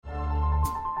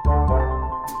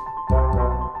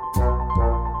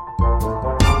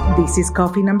This is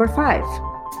coffee number 5.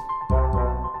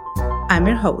 I'm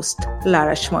your host,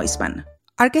 Lara Schmoisman.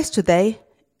 Our guest today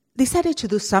decided to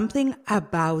do something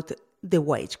about the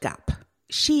wage gap.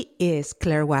 She is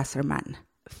Claire Wasserman,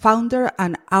 founder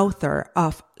and author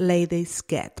of Ladies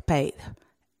Get Paid,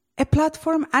 a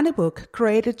platform and a book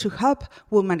created to help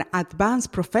women advance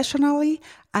professionally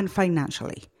and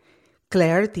financially.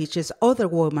 Claire teaches other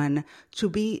women to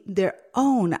be their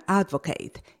own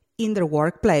advocate in their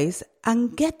workplace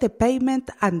and get the payment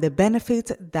and the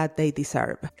benefits that they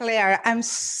deserve. Claire, I'm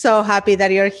so happy that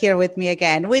you're here with me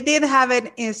again. We did have an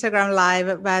Instagram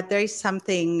Live, but there is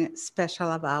something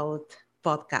special about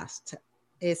podcast.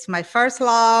 It's my first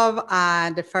love,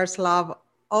 and the first love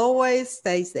always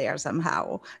stays there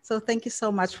somehow. So thank you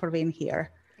so much for being here.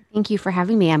 Thank you for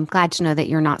having me. I'm glad to know that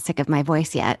you're not sick of my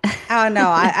voice yet. Oh, no,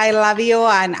 I love you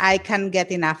and I can't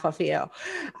get enough of you.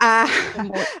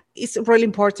 It's really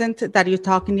important that you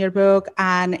talk in your book,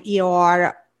 and you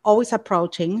are always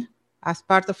approaching as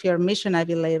part of your mission, I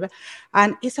believe.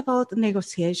 And it's about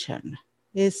negotiation.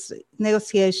 It's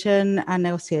negotiation and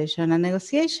negotiation and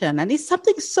negotiation. And it's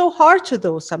something so hard to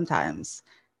do sometimes.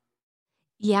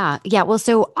 Yeah. Well,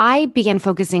 so I began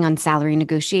focusing on salary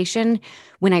negotiation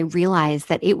when I realized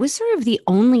that it was sort of the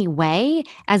only way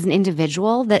as an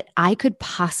individual that I could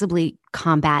possibly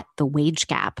combat the wage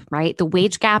gap, right? The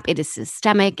wage gap, it is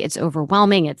systemic, it's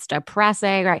overwhelming, it's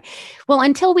depressing, right? Well,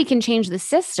 until we can change the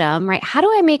system, right? How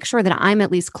do I make sure that I'm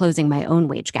at least closing my own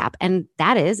wage gap? And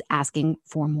that is asking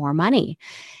for more money.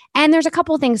 And there's a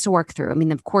couple of things to work through. I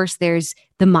mean, of course, there's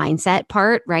the mindset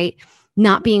part, right?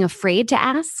 Not being afraid to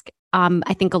ask.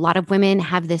 I think a lot of women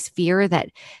have this fear that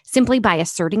simply by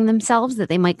asserting themselves that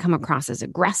they might come across as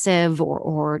aggressive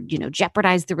or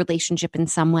jeopardize the relationship in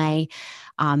some way.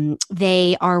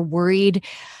 They are worried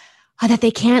that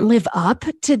they can't live up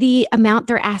to the amount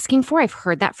they're asking for. I've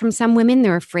heard that from some women.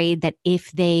 They're afraid that if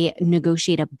they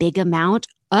negotiate a big amount,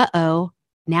 now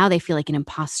they feel like an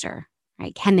imposter,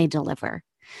 right? Can they deliver?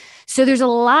 So there's a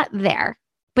lot there.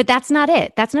 But that's not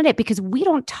it. That's not it, because we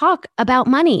don't talk about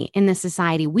money in this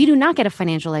society. We do not get a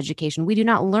financial education. We do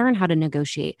not learn how to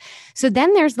negotiate. So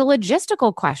then there's the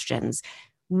logistical questions.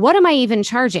 What am I even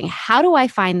charging? How do I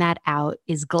find that out?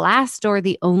 Is Glassdoor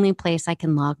the only place I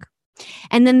can look?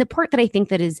 And then the part that I think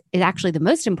that is actually the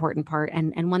most important part,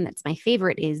 and one that's my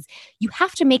favorite, is you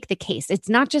have to make the case. It's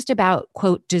not just about,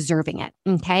 quote, deserving it,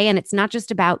 okay? And it's not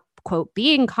just about, quote,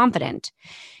 being confident.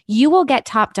 You will get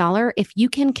top dollar if you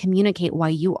can communicate why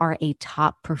you are a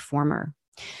top performer.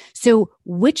 So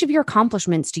which of your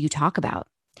accomplishments do you talk about?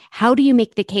 How do you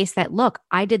make the case that, look,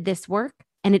 I did this work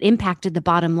and it impacted the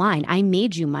bottom line. I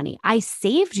made you money. I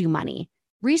saved you money,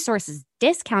 resources,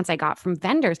 discounts I got from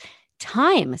vendors,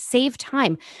 time, save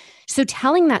time. So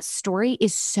telling that story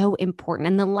is so important.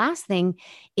 And the last thing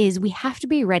is we have to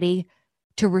be ready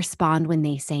to respond when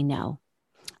they say no.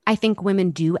 I think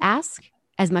women do ask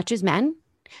as much as men.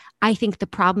 I think the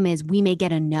problem is we may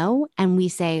get a no and we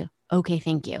say, okay,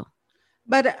 thank you.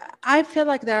 But I feel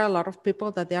like there are a lot of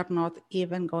people that they are not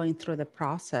even going through the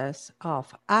process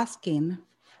of asking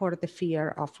for the fear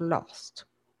of loss.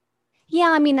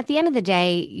 Yeah, I mean, at the end of the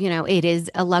day, it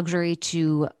is a luxury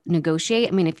to negotiate.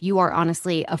 I mean, if you are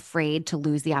honestly afraid to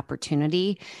lose the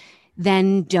opportunity,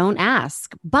 then don't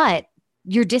ask. But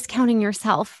you're discounting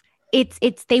yourself.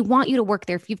 They want you to work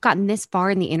there. If you've gotten this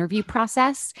far in the interview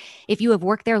process, if you have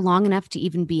worked there long enough to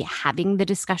even be having the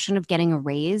discussion of getting a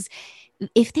raise,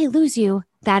 if they lose you,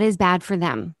 that is bad for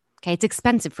them. Okay. It's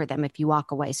expensive for them if you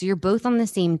walk away. So you're both on the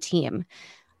same team.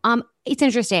 It's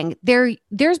interesting. There's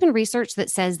been research that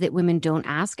says that women don't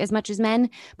ask as much as men,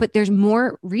 but there's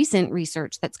more recent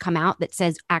research that's come out that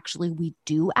says actually we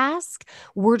do ask.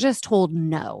 We're just told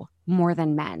no more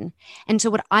than men. And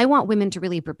so what I want women to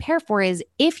really prepare for is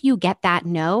if you get that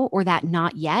no or that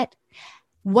not yet,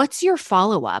 what's your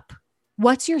follow-up?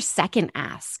 What's your second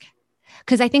ask?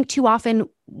 Because I think too often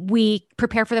we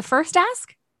prepare for the first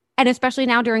ask, and especially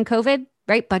now during COVID,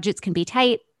 right? Budgets can be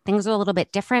tight. Things are a little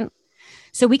bit different.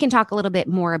 So we can talk a little bit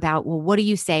more about, well, what do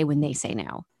you say when they say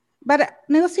no? But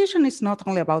negotiation is not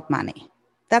only about money.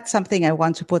 That's something I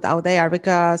want to put out there,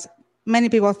 because many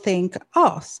people think,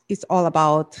 it's all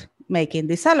about making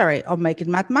the salary or making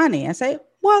mad money. I say,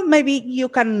 well, maybe you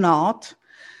cannot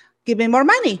give me more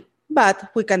money,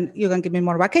 but you can give me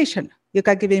more vacation. You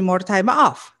can give me more time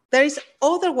off. There is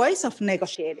other ways of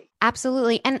negotiating.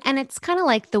 Absolutely. And it's kind of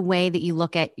like the way that you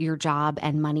look at your job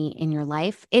and money in your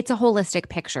life. It's a holistic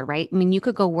picture, right? I mean, you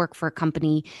could go work for a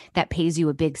company that pays you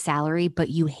a big salary, but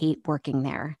you hate working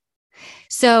there.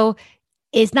 So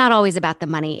It's not always about the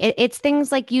money. It's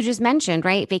things like you just mentioned,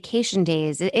 right? Vacation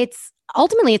days. It's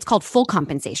ultimately it's called full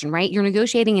compensation, right? You're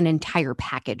negotiating an entire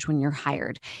package when you're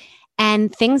hired.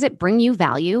 And things that bring you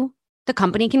value, the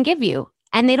company can give you.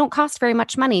 And they don't cost very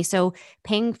much money. So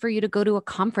paying for you to go to a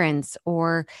conference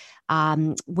or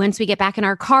once we get back in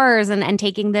our cars and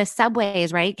taking the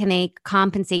subways, right? Can they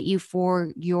compensate you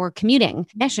for your commuting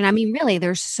mission? I mean, really,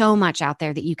 there's so much out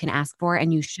there that you can ask for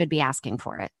and you should be asking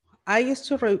for it. I used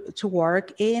to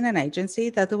work in an agency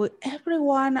that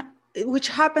everyone, which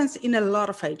happens in a lot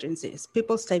of agencies,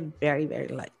 people stay very, very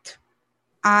late.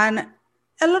 And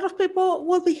a lot of people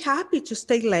will be happy to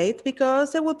stay late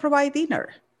because they will provide dinner.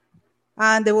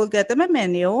 And they will get them a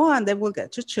menu and they will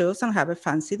get to choose and have a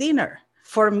fancy dinner.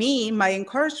 For me, my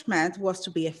encouragement was to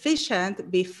be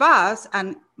efficient, be fast,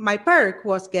 and my perk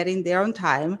was getting there on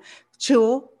time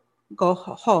to go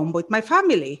home with my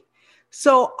family.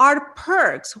 So our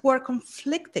perks were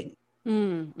conflicting.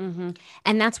 Mm-hmm.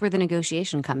 And that's where the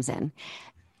negotiation comes in.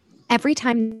 Every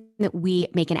time that we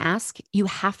make an ask, you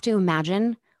have to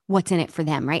imagine what's in it for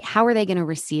them, right? How are they going to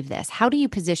receive this? How do you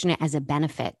position it as a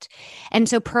benefit? And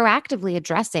so proactively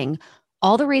addressing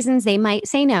all the reasons they might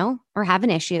say no or have an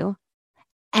issue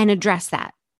and address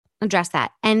that.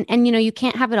 And you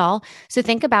can't have it all. So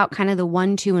think about kind of the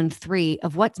 1, 2, and 3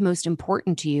 of what's most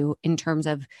important to you in terms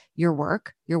of your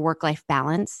work-life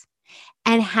balance,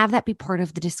 and have that be part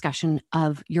of the discussion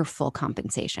of your full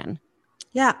compensation.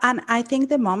 Yeah. And I think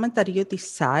the moment that you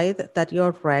decide that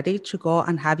you're ready to go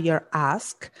and have your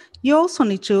ask, you also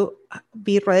need to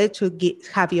be ready to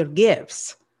have your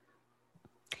gifts.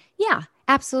 Yeah,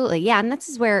 absolutely. Yeah. And this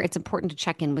is where it's important to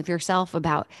check in with yourself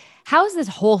about how is this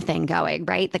whole thing going,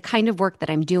 right? The kind of work that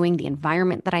I'm doing, the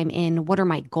environment that I'm in, what are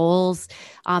my goals?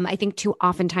 I think too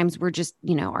oftentimes we're just,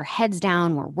 our heads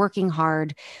down, we're working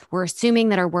hard, we're assuming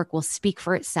that our work will speak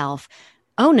for itself.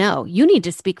 Oh no, you need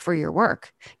to speak for your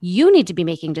work. You need to be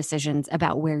making decisions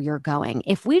about where you're going.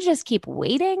 If we just keep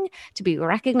waiting to be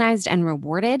recognized and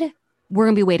rewarded, we're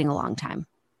going to be waiting a long time.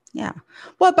 Yeah.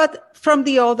 Well, but from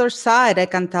the other side, I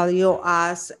can tell you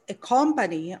as a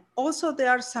company, also there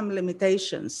are some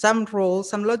limitations, some rules,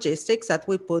 some logistics that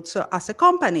we put as a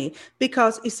company,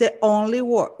 because it's the only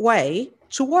way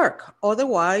to work.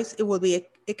 Otherwise, it will be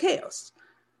a chaos.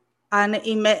 And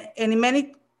in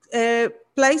many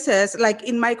places, like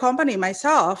in my company,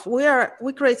 myself, we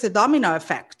create a domino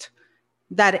effect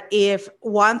that if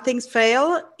one thing's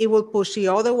fail, it will push the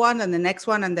other one and the next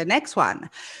one and the next one.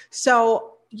 So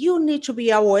you need to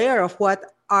be aware of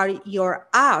what are your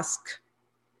asks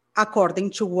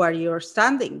according to where you're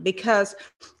standing. Because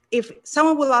if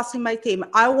someone will ask in my team,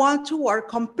 I want to work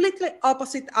completely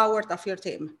opposite hours of your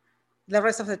team, the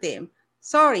rest of the team,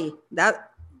 sorry,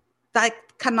 that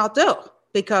cannot do,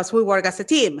 because we work as a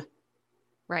team.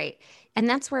 Right. And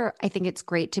that's where I think it's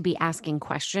great to be asking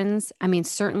questions. I mean,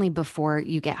 certainly before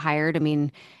you get hired, I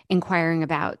mean, inquiring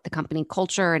about the company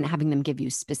culture and having them give you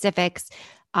specifics.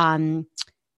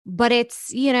 But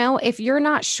it's, if you're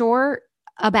not sure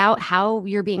about how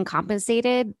you're being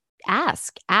compensated,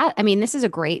 ask. I mean, this is a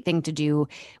great thing to do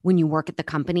when you work at the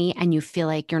company and you feel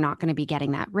like you're not going to be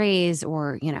getting that raise,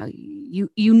 or,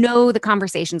 the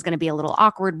conversation is going to be a little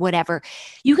awkward, whatever.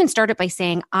 You can start it by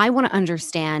saying, I want to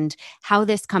understand how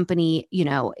this company,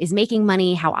 is making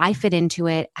money, how I fit into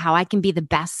it, how I can be the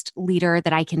best leader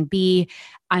that I can be.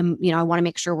 I want to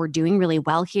make sure we're doing really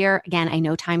well here. Again, I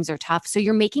know times are tough. So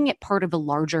you're making it part of a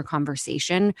larger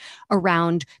conversation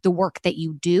around the work that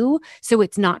you do. So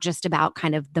it's not just about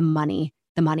kind of the money.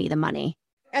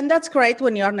 And that's great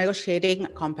when you're negotiating a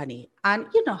company. And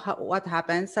what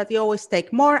happens that you always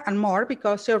take more and more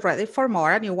because you're ready for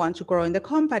more and you want to grow in the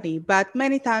company. But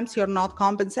many times you're not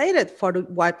compensated for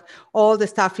all the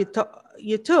stuff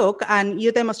you took, and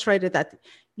you demonstrated that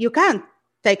you can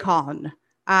take on.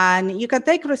 And you can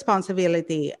take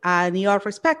responsibility, and you are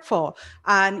respectful,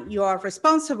 and you are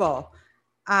responsible.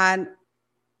 And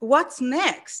what's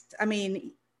next? I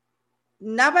mean,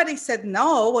 nobody said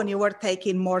no when you were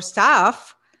taking more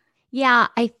stuff. Yeah,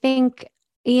 I think,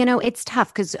 it's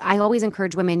tough because I always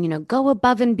encourage women, go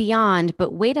above and beyond.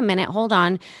 But wait a minute, hold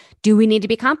on. Do we need to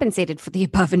be compensated for the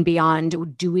above and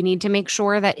beyond? Do we need to make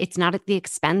sure that it's not at the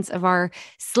expense of our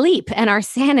sleep and our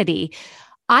sanity?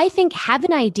 I think have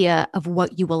an idea of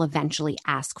what you will eventually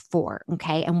ask for,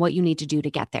 okay, and what you need to do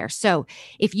to get there. So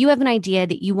if you have an idea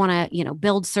that you want to,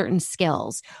 build certain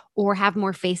skills or have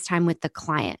more face time with the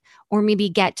client, or maybe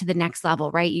get to the next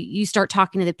level, right? You start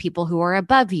talking to the people who are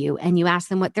above you and you ask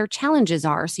them what their challenges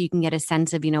are so you can get a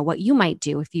sense of, what you might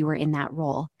do if you were in that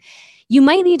role. You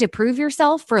might need to prove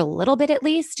yourself for a little bit at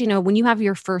least, when you have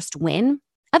your first win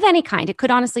of any kind. It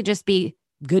could honestly just be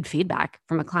good feedback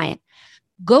from a client.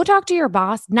 Go talk to your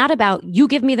boss, not about you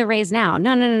give me the raise now.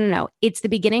 No, no, no, no, no. It's the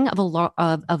beginning of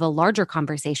a larger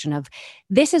conversation of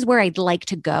this is where I'd like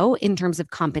to go in terms of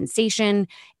compensation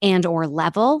and or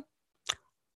level.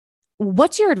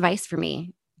 What's your advice for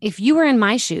me? If you were in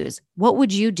my shoes, what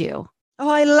would you do? Oh,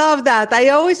 I love that. I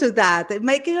always do that.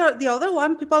 Making the other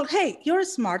one, people, hey, you're a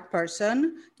smart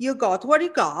person. You got what you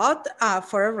got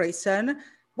for a reason.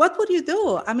 What would you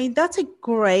do? I mean, that's a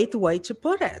great way to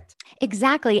put it.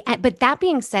 Exactly. But that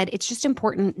being said, it's just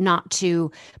important not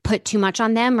to put too much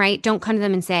on them, right? Don't come to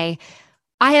them and say,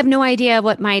 I have no idea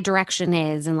what my direction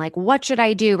is and like, what should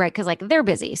I do? Right. Cause like they're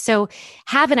busy. So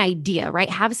have an idea, right?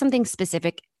 Have something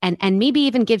specific and maybe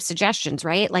even give suggestions,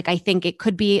 right? Like, I think it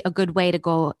could be a good way to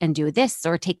go and do this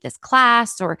or take this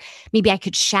class, or maybe I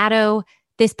could shadow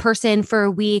this person for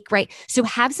a week, right? So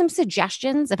have some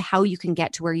suggestions of how you can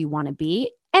get to where you want to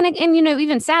be. And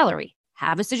even salary,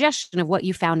 have a suggestion of what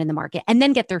you found in the market and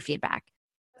then get their feedback.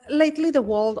 Lately, the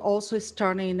world also is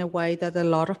turning in a way that a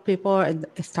lot of people are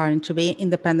starting to be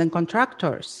independent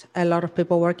contractors. A lot of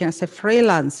people working as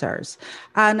freelancers.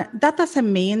 And that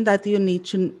doesn't mean that you need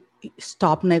to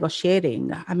stop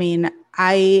negotiating. I mean,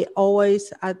 I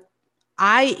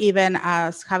even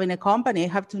as having a company,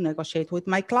 have to negotiate with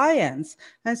my clients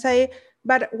and say,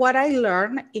 but what I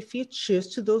learned, if you choose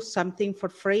to do something for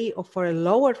free or for a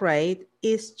lower rate,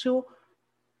 is to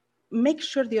make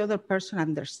sure the other person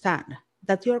understands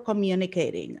that you're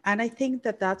communicating. And I think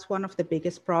that that's one of the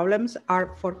biggest problems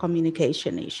are for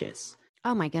communication issues.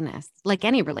 Oh my goodness. Like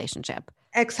any relationship.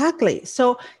 Exactly.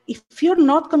 So if you're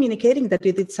not communicating that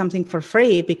you did something for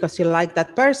free because you like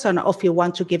that person, or if you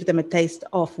want to give them a taste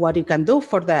of what you can do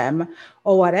for them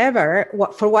or whatever,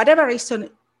 for whatever reason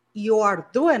you are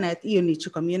doing it, you need to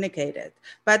communicate it.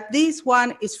 But this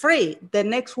one is free. The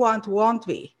next one won't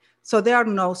be. So there are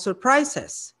no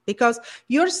surprises because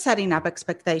you're setting up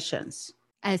expectations.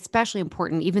 Especially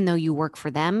important, even though you work for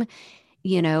them,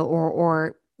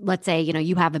 or let's say,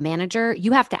 you have a manager,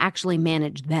 you have to actually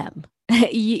manage them,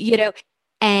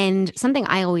 and something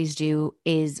I always do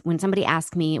is when somebody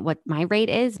asks me what my rate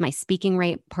is, my speaking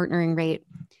rate, partnering rate,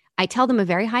 I tell them a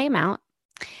very high amount.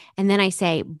 And then I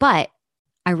say, but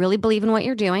I really believe in what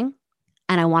you're doing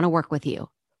and I want to work with you.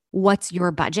 What's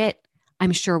your budget?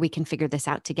 I'm sure we can figure this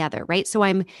out together, right? So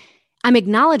I'm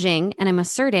acknowledging and I'm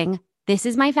asserting this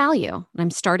is my value. And I'm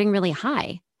starting really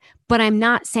high, but I'm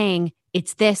not saying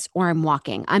it's this or I'm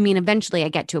walking. I mean, eventually I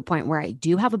get to a point where I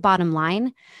do have a bottom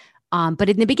line. But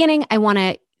in the beginning, I want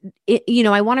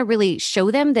to really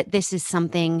show them that this is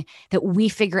something that we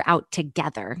figure out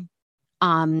together.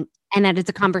 And that it's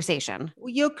a conversation.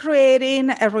 You're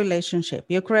creating a relationship,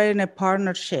 you're creating a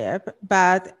partnership,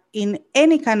 but in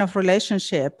any kind of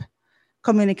relationship,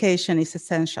 communication is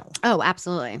essential. Oh,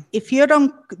 absolutely. If you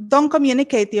don't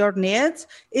communicate your needs,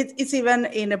 it's even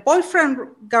in a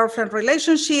boyfriend-girlfriend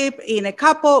relationship, in a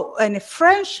couple, in a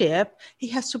friendship,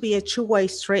 it has to be a two-way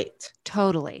street.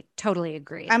 Totally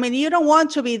agree. I mean, you don't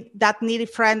want to be that needy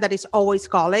friend that is always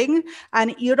calling,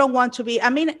 and you don't want to be,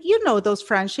 those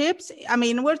friendships. I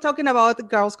mean, we're talking about the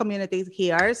girls' community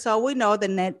here, so we know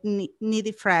the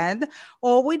needy friend,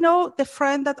 or we know the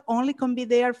friend that only can be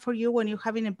there for you when you're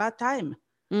having a bad time.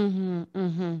 Mm-hmm,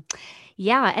 mm-hmm.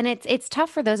 Yeah. And it's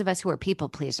tough for those of us who are people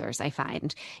pleasers, I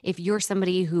find. If you're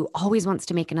somebody who always wants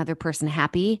to make another person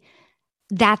happy,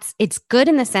 it's good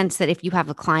in the sense that if you have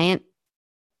a client,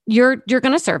 you're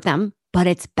going to serve them, but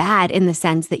it's bad in the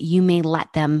sense that you may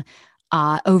let them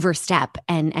overstep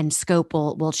and scope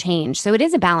will change. So it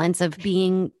is a balance of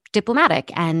being diplomatic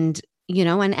and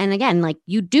again, like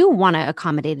you do want to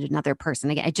accommodate another person.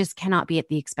 Again, it just cannot be at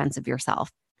the expense of yourself.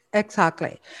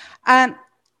 Exactly. And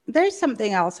there's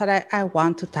something else that I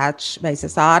want to touch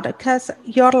bases on, because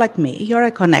you're like me, you're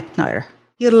a connector.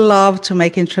 You love to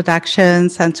make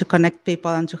introductions and to connect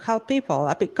people and to help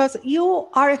people because you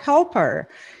are a helper.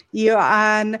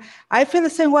 And I feel the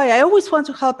same way. I always want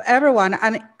to help everyone.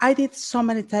 And I did so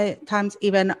many times,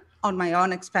 even on my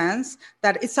own expense,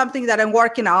 that it's something that I'm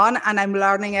working on and I'm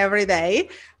learning every day.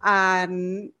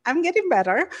 And I'm getting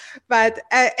better. But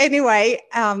anyway,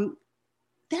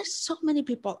 there's so many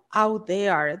people out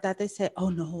there that they say, oh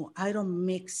no, I don't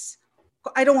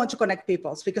want to connect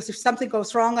peoples because if something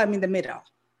goes wrong, I'm in the middle.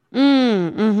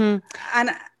 Mm-hmm. And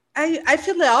I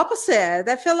feel the opposite.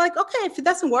 I feel like, okay, if it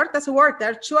doesn't work, doesn't work.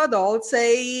 They're two adults,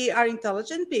 they are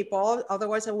intelligent people.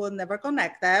 Otherwise, I will never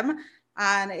connect them.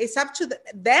 And it's up to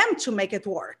them to make it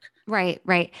work. Right,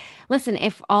 right. Listen,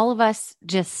 if all of us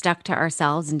just stuck to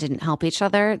ourselves and didn't help each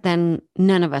other, then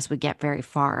none of us would get very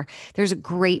far. There's a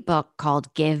great book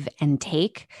called Give and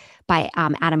Take by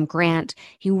Adam Grant.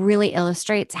 He really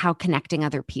illustrates how connecting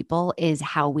other people is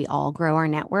how we all grow our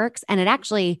networks. And it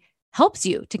actually helps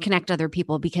you to connect other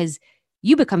people because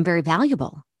you become very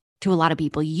valuable to a lot of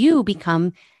people. You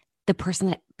become the person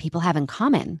that people have in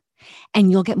common,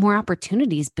 and you'll get more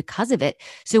opportunities because of it.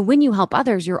 So when you help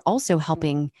others, you're also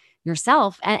helping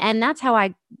yourself. And that's how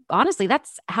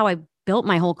that's how I built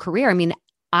my whole career. I mean,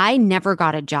 I never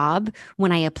got a job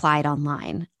when I applied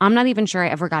online. I'm not even sure I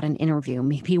ever got an interview,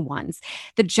 maybe once.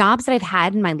 The jobs that I've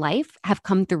had in my life have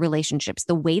come through relationships.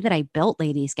 The way that I built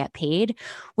Ladies Get Paid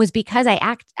was because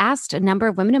I asked a number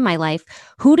of women in my life,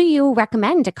 who do you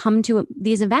recommend to come to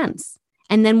these events?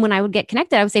 And then when I would get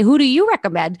connected, I would say, who do you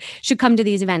recommend should come to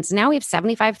these events? Now we have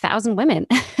 75,000 women.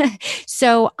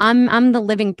 So I'm the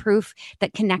living proof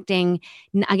that connecting,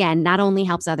 again, not only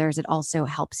helps others, it also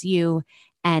helps you,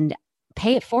 and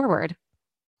pay it forward.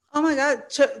 Oh my God.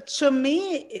 To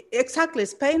me, exactly.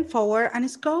 It's paying forward and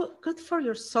it's good for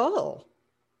your soul.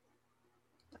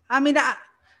 I mean,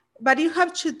 but you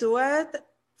have to do it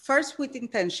first with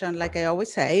intention, like I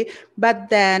always say, but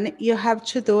then you have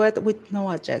to do it with no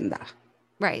agenda.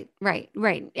 Right.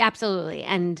 Absolutely.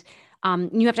 And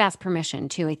you have to ask permission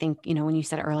too. I think, when you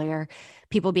said earlier,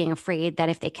 people being afraid that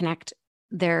if they connect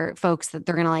their folks that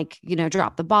they're going to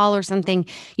drop the ball or something,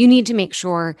 you need to make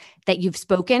sure that you've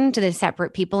spoken to the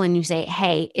separate people and you say,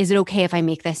 hey, is it okay if I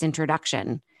make this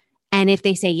introduction? And if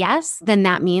they say yes, then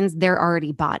that means they're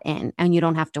already bought in and you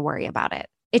don't have to worry about it.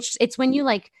 It's when you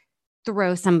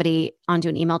throw somebody onto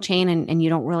an email chain and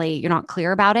you're not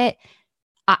clear about it.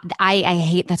 I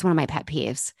hate, that's one of my pet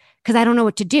peeves because I don't know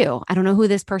what to do. I don't know who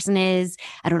this person is.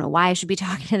 I don't know why I should be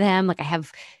talking to them. I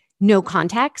have no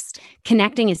context.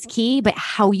 Connecting is key, but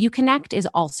how you connect is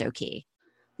also key.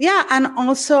 Yeah. And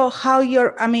also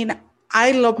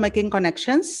I love making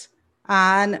connections.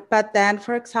 But then,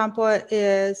 for example,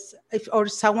 is if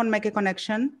someone make a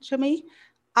connection to me,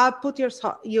 I'll put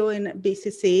you in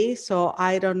BCC so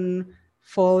I don't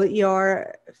fill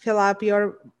up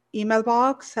your email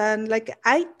box, and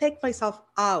I take myself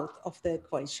out of the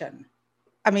equation.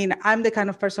 I mean, I'm the kind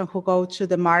of person who go to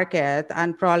the market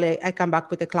and probably I come back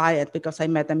with a client because I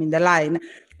met them in the line.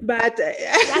 But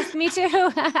yes, me too.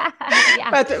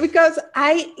 Yeah. But because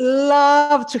I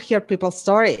love to hear people's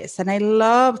stories and I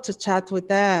love to chat with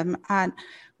them. And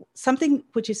something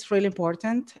which is really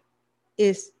important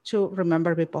is to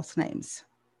remember people's names.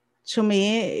 To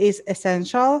me, is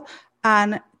essential,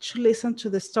 and to listen to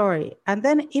the story. And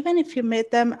then even if you meet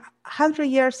them 100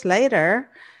 years later,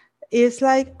 it's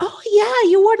like, oh yeah,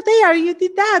 you were there, you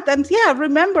did that. And yeah,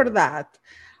 remember that.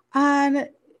 And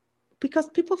because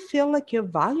people feel like you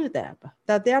value them,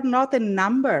 that they are not a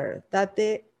number, that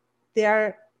they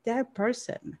are a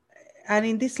person. And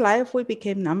in this life, we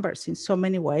became numbers in so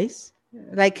many ways.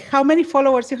 Like how many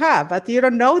followers you have, but you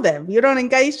don't know them. You don't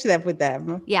engage them with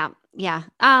them. Yeah.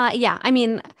 I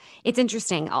mean, it's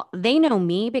interesting. They know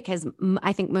me because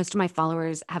I think most of my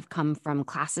followers have come from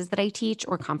classes that I teach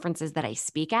or conferences that I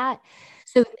speak at.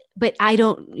 So, but I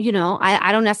don't,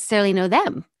 I don't necessarily know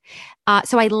them.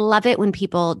 So I love it when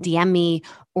people DM me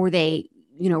or they,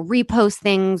 repost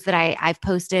things that I've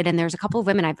posted. And there's a couple of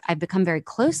women I've become very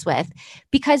close with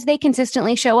because they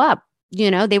consistently show up.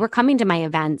 They were coming to my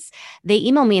events. They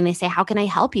email me and they say, how can I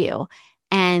help you?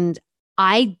 And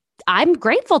I'm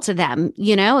grateful to them.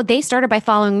 They started by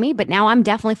following me, but now I'm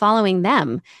definitely following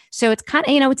them. So it's kind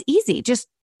of, it's easy. Just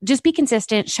be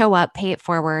consistent, show up, pay it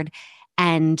forward.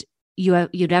 And you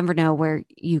never know where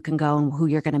you can go and who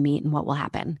you're going to meet and what will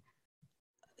happen.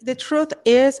 The truth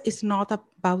is, it's not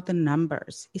about the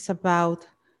numbers. It's about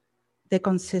the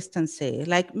consistency.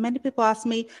 Like many people ask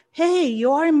me, hey,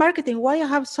 you are in marketing. Why you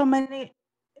have so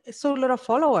lot of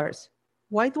followers?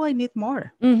 Why do I need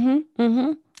more?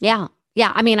 Yeah.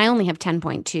 Yeah. I mean, I only have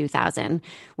 10.2 thousand,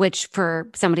 which for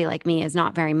somebody like me is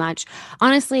not very much.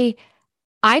 Honestly,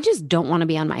 I just don't want to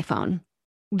be on my phone.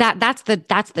 That's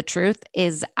the truth.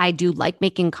 Is I do like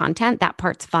making content. That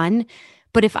part's fun.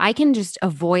 But if I can just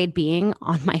avoid being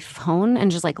on my phone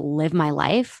and just live my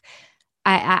life,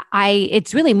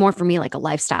 it's really more for me like a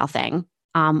lifestyle thing.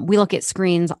 We look at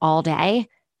screens all day.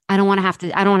 I don't want to have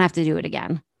to do it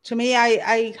again. To me,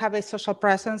 I have a social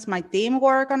presence. My team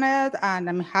work on it, and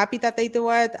I'm happy that they do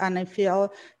it. And I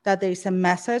feel that there is a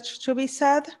message to be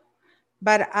said.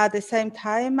 But at the same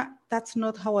time, that's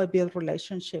not how I build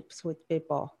relationships with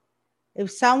people. If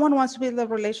someone wants to build a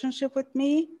relationship with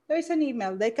me, there's an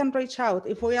email. They can reach out.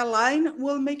 If we align,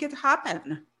 we'll make it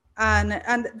happen.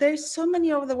 And there's so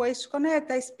many other ways to connect.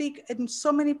 I speak in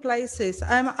so many places.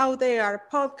 I'm out there,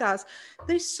 podcasts.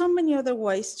 There's so many other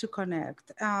ways to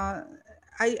connect.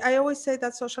 I always say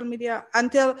that social media,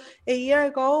 until a year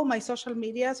ago, my social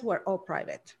medias were all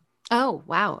private. Oh,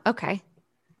 wow. Okay.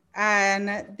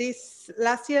 And this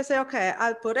last year I said, okay,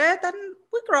 I'll put it and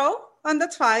we grow and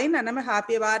that's fine. And I'm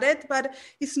happy about it, but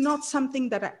it's not something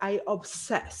that I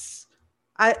obsess.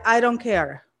 I don't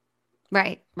care.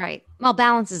 Right. Well,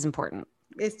 balance is important.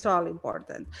 It's all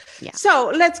important. Yeah.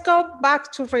 So let's go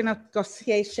back to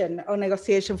renegotiation or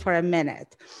negotiation for a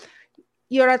minute.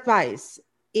 Your advice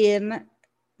in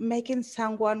making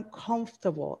someone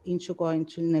comfortable into going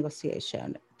to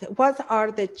negotiation. What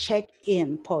are the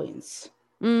check-in points?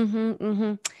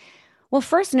 Well,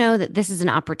 first know that this is an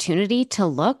opportunity to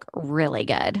look really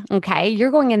good. Okay.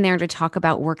 You're going in there to talk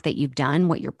about work that you've done,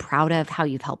 what you're proud of, how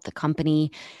you've helped the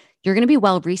company. You're going to be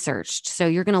well-researched. So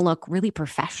you're going to look really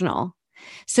professional.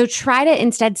 So try to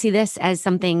instead see this as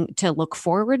something to look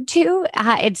forward to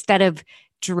instead of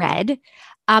dread.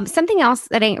 Something else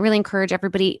that I really encourage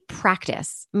everybody,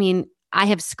 practice. I mean, I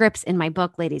have scripts in my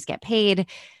book, Ladies Get Paid.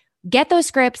 Get those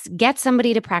scripts, get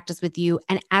somebody to practice with you.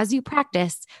 And as you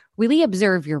practice, really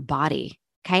observe your body.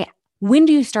 Okay. When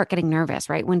do you start getting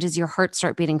nervous, right? When does your heart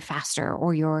start beating faster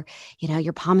or your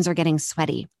palms are getting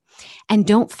sweaty? And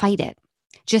don't fight it.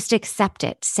 Just accept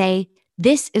it. Say,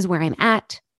 this is where I'm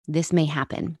at. This may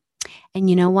happen. And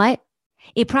you know what?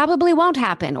 It probably won't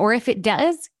happen. Or if it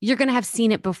does, you're going to have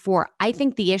seen it before. I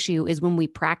think the issue is when we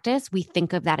practice, we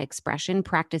think of that expression,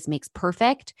 practice makes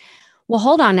perfect. Well,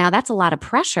 hold on now. That's a lot of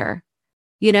pressure.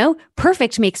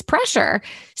 Perfect makes pressure.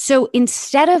 So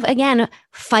instead of, again,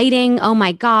 fighting, oh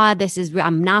my God,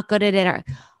 I'm not good at it.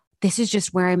 This is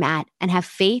just where I'm at, and have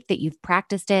faith that you've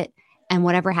practiced it and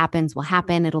whatever happens will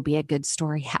happen. It'll be a good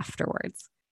story afterwards.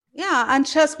 Yeah. And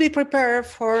just be prepared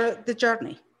for the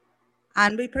journey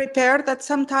and be prepared that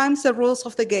sometimes the rules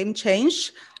of the game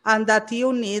change and that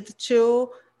you need to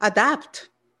adapt.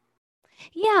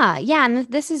 Yeah. And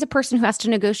this is a person who has to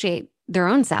negotiate their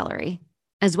own salary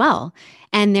as well.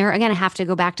 And they're going to have to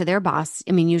go back to their boss.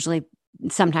 I mean, usually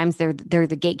sometimes they're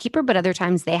the gatekeeper, but other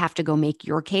times they have to go make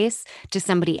your case to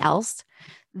somebody else.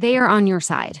 They are on your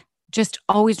side. Just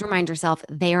always remind yourself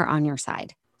they are on your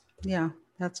side. Yeah,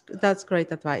 that's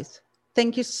great advice.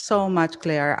 Thank you so much,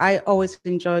 Claire. I always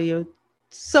enjoy you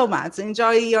so much.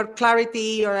 Enjoy your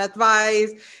clarity, your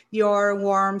advice, your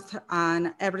warmth,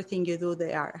 and everything you do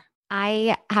there.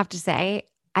 I have to say,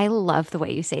 I love the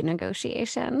way you say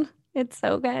negotiation. It's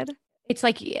so good. It's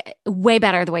like way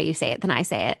better the way you say it than I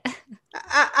say it.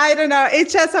 I don't know.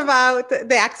 It's just about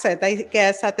the accent, I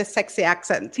guess, the sexy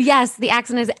accent. Yes, the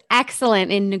accent is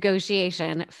excellent in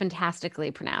negotiation.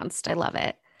 Fantastically pronounced. I love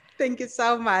it. Thank you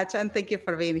so much. And thank you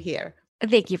for being here.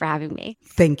 Thank you for having me.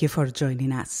 Thank you for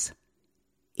joining us.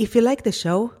 If you like the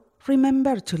show,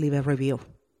 remember to leave a review.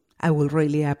 I will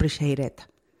really appreciate it.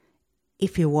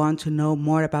 If you want to know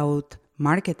more about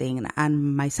marketing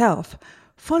and myself,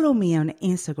 follow me on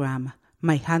Instagram.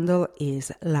 My handle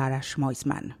is Lara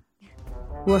Schmoisman.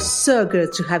 It was so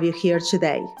good to have you here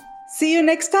today. See you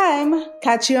next time.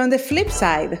 Catch you on the flip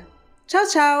side. Ciao,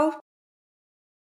 ciao.